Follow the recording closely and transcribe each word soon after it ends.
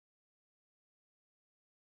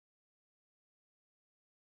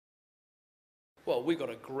Well, we've got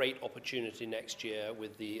a great opportunity next year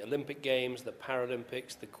with the Olympic Games, the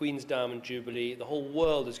Paralympics, the Queen's Diamond Jubilee. The whole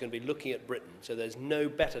world is going to be looking at Britain, so there's no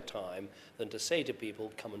better time than to say to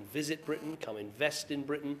people, come and visit Britain, come invest in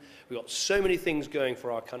Britain. We've got so many things going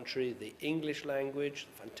for our country, the English language,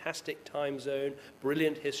 the fantastic time zone,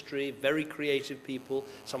 brilliant history, very creative people,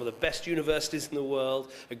 some of the best universities in the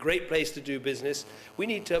world, a great place to do business. We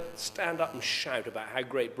need to stand up and shout about how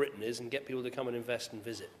great Britain is and get people to come and invest and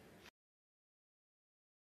visit.